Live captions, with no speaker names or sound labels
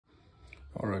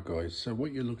Alright guys, so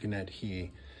what you're looking at here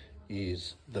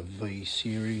is the V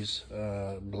series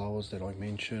blowers that I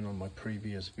mentioned on my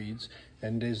previous vids,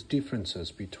 and there's differences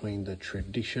between the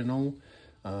traditional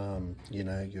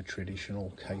your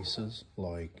traditional cases,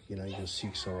 like your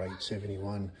 6 or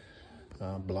 871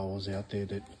 blowers out there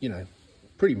that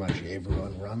pretty much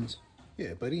everyone runs.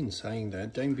 Yeah, but in saying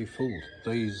that, don't be fooled.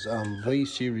 These V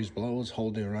series blowers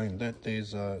hold their own. That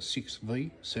there's a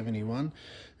 6V71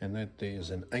 and that there's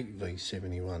an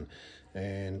 8V71.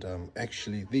 And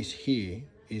actually this here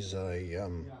is a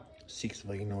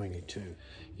 6V92.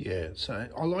 Yeah, so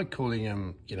I like calling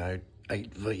them,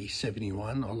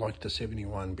 8V71. I like the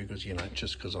 71 because,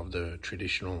 just because of the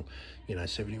traditional,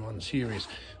 71 series.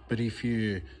 But if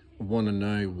you want to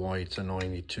know why it's a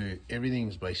 92,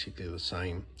 everything's basically the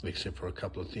same except for a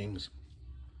couple of things.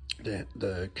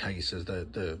 The cases,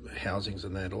 the housings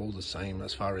and that, all the same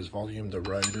as far as volume. The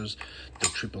rotors, the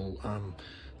triple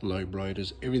lobe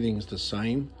rotors, everything's the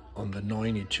same on the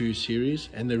 92 series.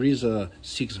 And there is a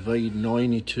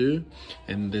 6V92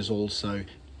 and there's also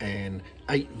an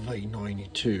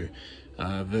 8V92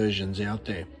 versions out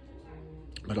there.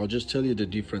 But I'll just tell you the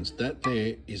difference. That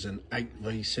there is an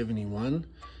 8V71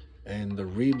 and the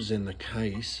ribs in the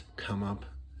case come up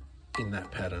in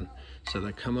that pattern. So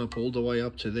they come up all the way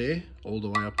up to there, all the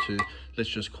way up to, let's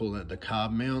just call that the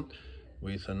carb mount,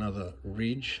 with another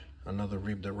ridge, another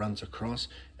rib that runs across,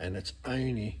 and it's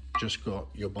only just got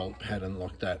your bolt pattern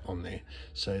like that on there.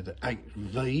 So the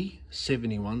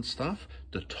 8V71 stuff,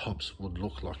 the tops would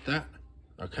look like that,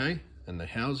 okay, and the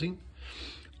housing.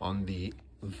 On the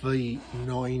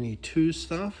V92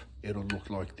 stuff, it'll look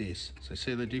like this. So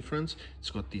see the difference? It's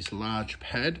got this large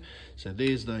pad. So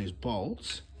there's those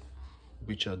bolts,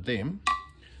 which are them,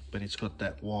 but it's got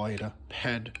that wider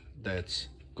pad that's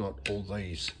got all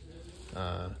these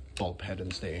bolt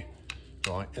patterns there,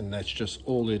 right? And that's just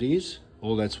all it is.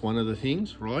 Or that's one of the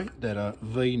things, right, that a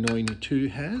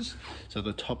V92 has. So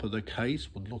the top of the case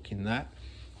would look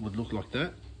like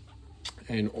that.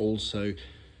 And also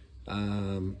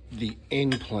the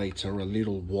end plates are a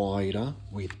little wider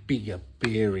with bigger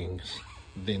bearings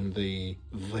than the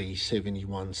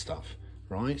V71 stuff,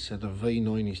 right? So the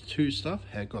V92 stuff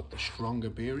had got the stronger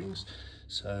bearings.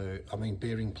 So, I mean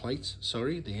bearing plates,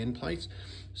 sorry, the end plates.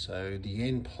 So the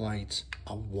end plates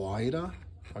are wider,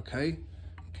 okay,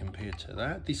 compared to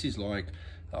that. This is like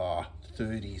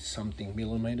 30 something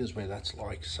millimeters, where that's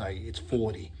like, say, it's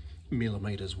 40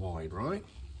 millimeters wide, right?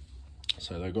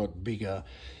 So they've got bigger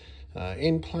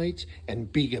end plates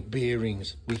and bigger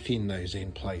bearings within those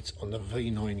end plates on the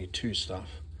V92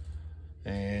 stuff.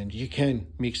 And you can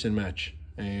mix and match.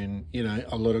 And,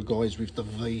 a lot of guys with the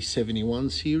V71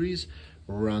 series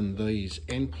run these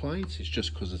end plates. It's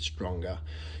just because it's stronger.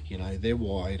 They're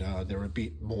wider, they're a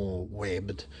bit more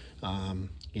webbed, and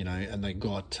they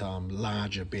got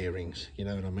larger bearings, you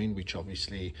know what I mean, which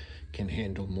obviously can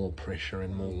handle more pressure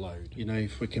and more load.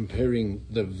 If we're comparing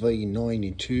the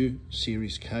V92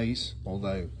 series case,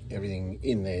 although everything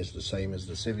in there is the same as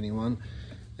the 71,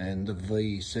 and the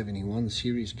V71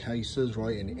 series cases,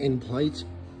 right, and end plates,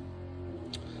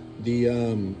 the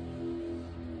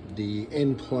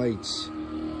end plates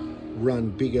run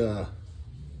bigger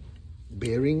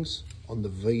bearings on the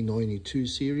V92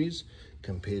 series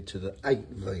compared to the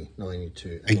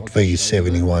 8V92.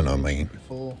 8V71, I mean.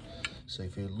 Before. So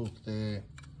if you look there,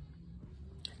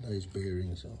 those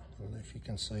bearings, I don't know if you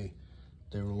can see,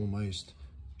 they're almost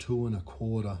 2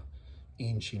 1/4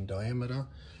 inch in diameter,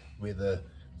 where the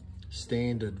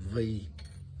standard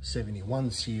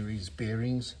V71 series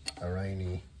bearings are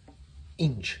only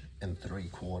 1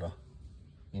 3/4 inch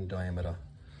in diameter.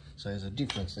 So there's a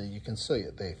difference there. You can see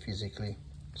it there physically.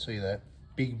 See that?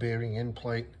 Big bearing end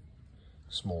plate,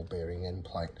 small bearing end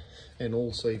plate. And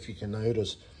also, if you can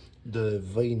notice, the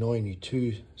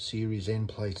V92 series end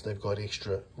plates, they've got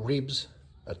extra ribs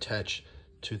attached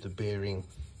to the bearing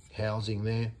housing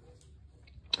there.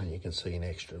 And you can see an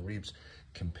extra ribs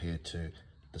compared to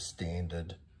the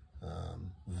standard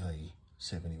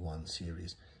V71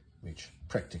 series, which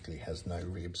practically has no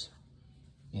ribs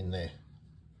in there.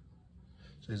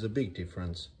 So there's a big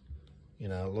difference.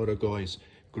 A lot of guys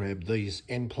grab these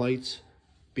end plates,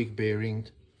 big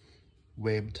bearing,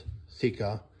 webbed,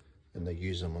 thicker, and they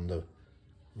use them on the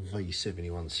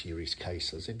V71 series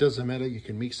cases. It doesn't matter, you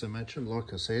can mix and match them,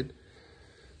 like I said.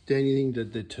 The only thing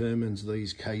that determines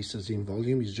these cases in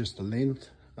volume is just the length.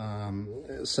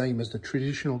 Same as the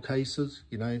traditional cases,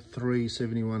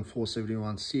 371,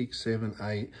 471, 6, 7,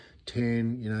 8,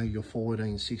 10, your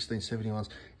 14, 16, 71s,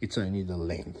 it's only the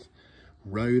length.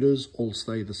 Rotors all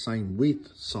stay the same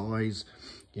width, size,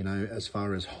 as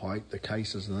far as height, the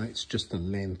cases and that, it's just the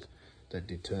length that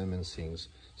determines things.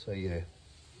 So yeah,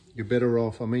 you're better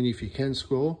off. I mean, if you can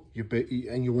score,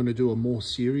 and you want to do a more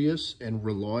serious and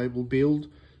reliable build,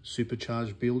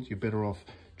 supercharged build, you're better off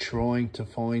trying to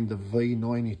find the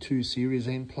V92 series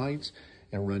end plates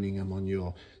and running them on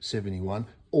your 71,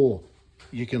 or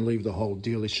you can leave the whole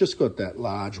deal. It's just got that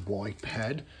large white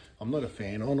pad. I'm not a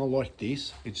fan on. I like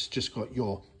this. It's just got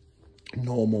your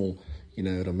normal, you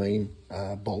know what I mean,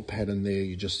 bolt pattern there.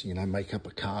 You just, you know, make up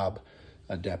a carb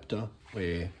adapter,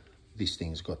 where this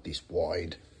thing's got this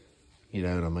wide, you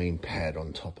know what I mean, pad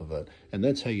on top of it. And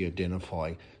that's how you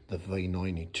identify the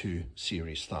V92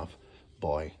 series stuff,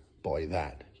 by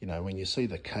that. You know, when you see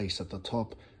the case at the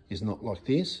top is not like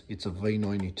this, it's a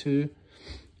V92.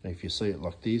 And if you see it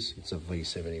like this, it's a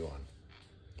V71.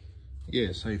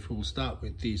 Yeah, so if we'll start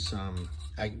with this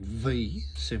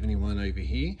 8V71 over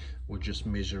here, we'll just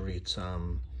measure its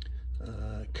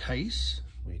case,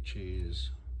 which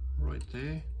is right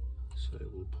there. So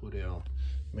we'll put our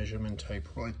measurement tape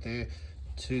right there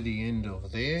to the end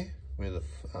of there, where the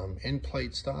end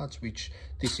plate starts, which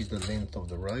this is the length of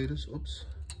the rotors. Oops.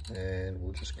 And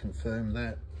we'll just confirm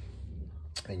that.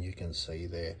 And you can see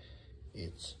there,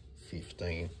 it's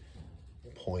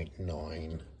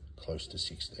 15.9, close to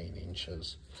 16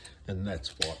 inches. And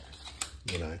that's what,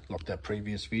 you know, like that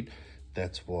previous vid,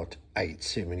 that's what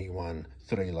 871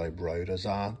 3-lobe rotors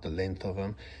are, the length of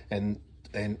them. And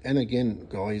again,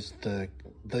 guys,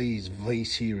 these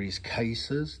V-series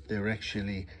cases, they're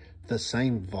actually the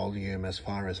same volume as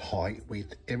far as height,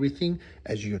 width, everything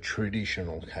as your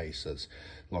traditional cases.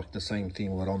 Like the same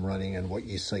thing what I'm running and what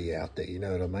you see out there, you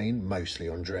know what I mean? Mostly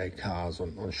on drag cars,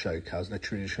 on show cars, the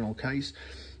traditional case,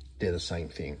 they're the same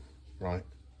thing, right?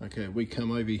 Okay, we come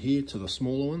over here to the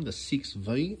smaller one, the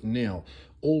 6V. Now,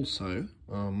 also,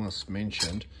 I must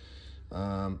mention,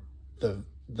 the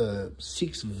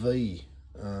 6V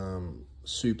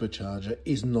supercharger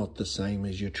is not the same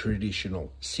as your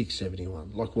traditional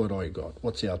 671, like what I got,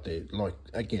 what's out there. Like,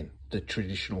 again, the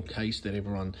traditional case that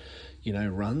everyone, you know,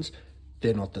 runs,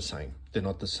 they're not the same. They're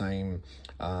not the same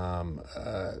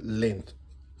length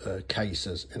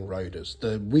cases and rotors.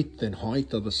 The width and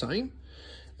height are the same,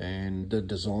 and the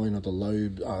design of the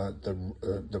lobe,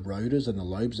 the rotors and the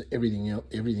lobes,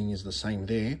 everything is the same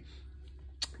there.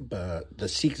 But the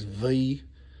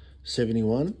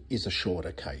 6V71 is a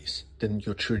shorter case than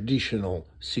your traditional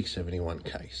 671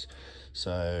 case.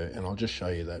 So, and I'll just show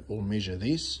you that. We'll measure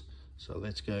this. So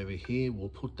let's go over here. We'll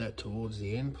put that towards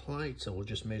the end plate. So we'll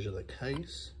just measure the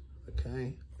case.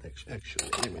 Okay.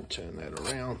 Actually, let me turn that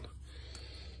around.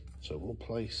 So we'll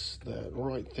place that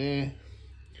right there.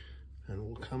 And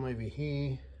we'll come over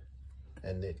here.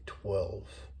 And they're 12.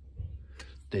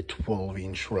 They're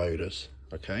 12-inch rotors.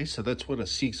 Okay, so that's what a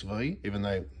 6V, even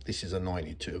though this is a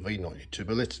 92, a V92,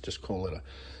 but let's just call it a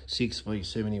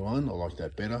 6V71. I like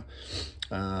that better.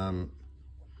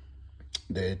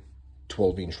 They're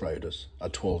 12-inch rotors, a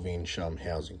 12-inch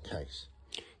housing case.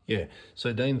 Yeah,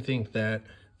 so don't think that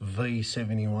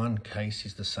V71 case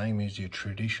is the same as your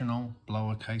traditional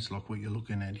blower case, like what you're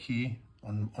looking at here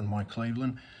on my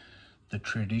Cleveland. The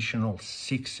traditional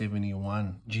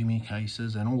 671 Jimmy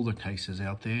cases and all the cases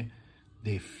out there,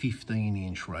 they're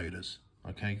 15-inch rotors.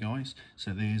 Okay, guys,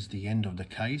 so there's the end of the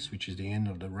case, which is the end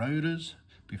of the rotors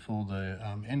before the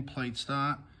end plates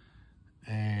start,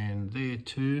 and there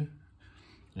too.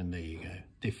 And there you go.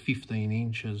 They're 15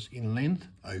 inches in length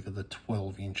over the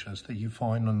 12 inches that you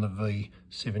find on the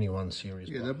V71 series.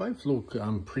 Yeah, they both look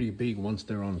pretty big once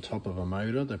they're on top of a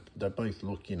motor. They both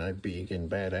look, you know, big and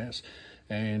badass.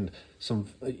 And some,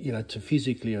 you know, to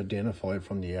physically identify it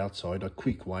from the outside, a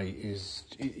quick way is,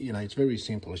 you know, it's very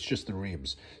simple. It's just the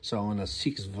ribs. So on a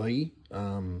 6V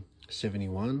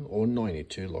 71 or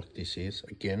 92 like this is,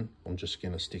 again, I'm just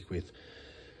going to stick with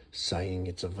saying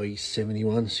it's a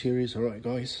V71 series. All right,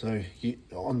 guys, so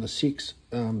on the 6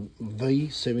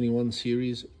 V71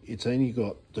 series, it's only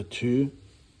got the 2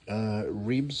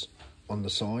 ribs on the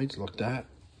sides like that,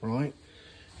 right?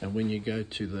 And when you go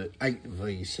to the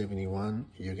 8V71,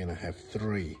 you're going to have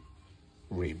 3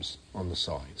 ribs on the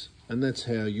sides, and that's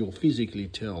how you'll physically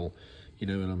tell, you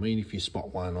know what I mean, if you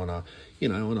spot one on a, you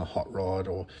know, on a hot rod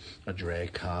or a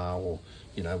drag car or,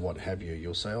 you know, what have you,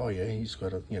 you'll say, oh yeah, he's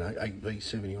got a, you know,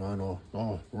 8V71, or,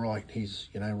 oh right, he's,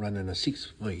 you know, running a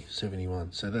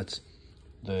 6V71. So that's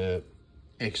the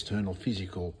external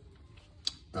physical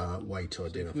way to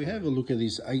identify. If we have a look at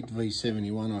this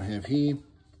 8V71 I have here,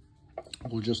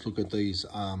 we'll just look at these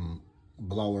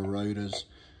blower rotors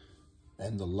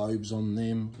and the lobes on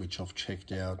them, which I've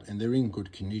checked out, and they're in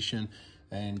good condition.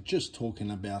 And just talking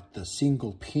about the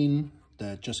single pin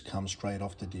that just comes straight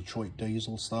off the Detroit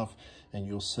diesel stuff, and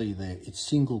you'll see there it's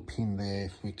single pin there.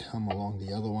 If we come along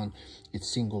the other one, it's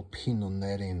single pin on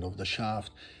that end of the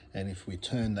shaft, and if we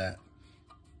turn that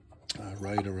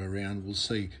rotor around, we'll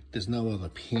see there's no other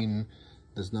pin,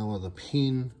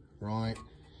 right?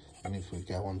 And if we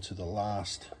go on to the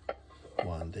last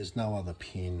one, there's no other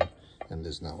pin, and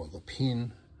there's no other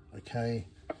pin, okay?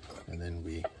 And then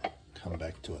we come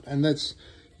back to it, and that's,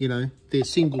 you know, they're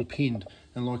single pinned.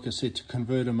 And like I said, to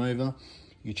convert them over,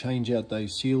 you change out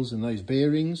those seals and those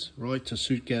bearings, right, to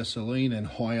suit gasoline and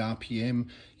high RPM,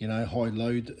 you know, high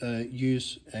load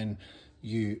use, and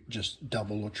you just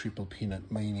double or triple pin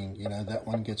it, meaning, you know, that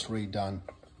one gets redone.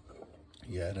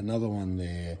 You add another one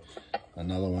there,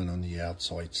 another one on the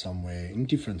outside somewhere in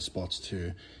different spots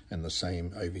too, and the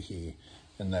same over here.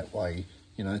 And that way,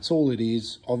 you know, it's all it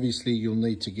is. Obviously, you'll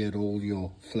need to get all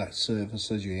your flat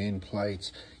surfaces, your end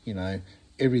plates, you know,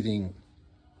 everything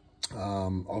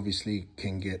obviously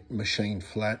can get machined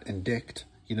flat and decked,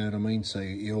 you know what I mean? So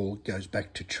it all goes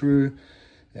back to true,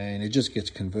 and it just gets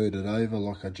converted over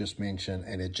like I just mentioned,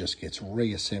 and it just gets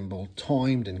reassembled,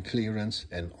 timed and clearance,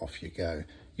 and off you go.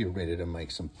 You're ready to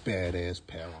make some badass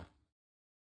power.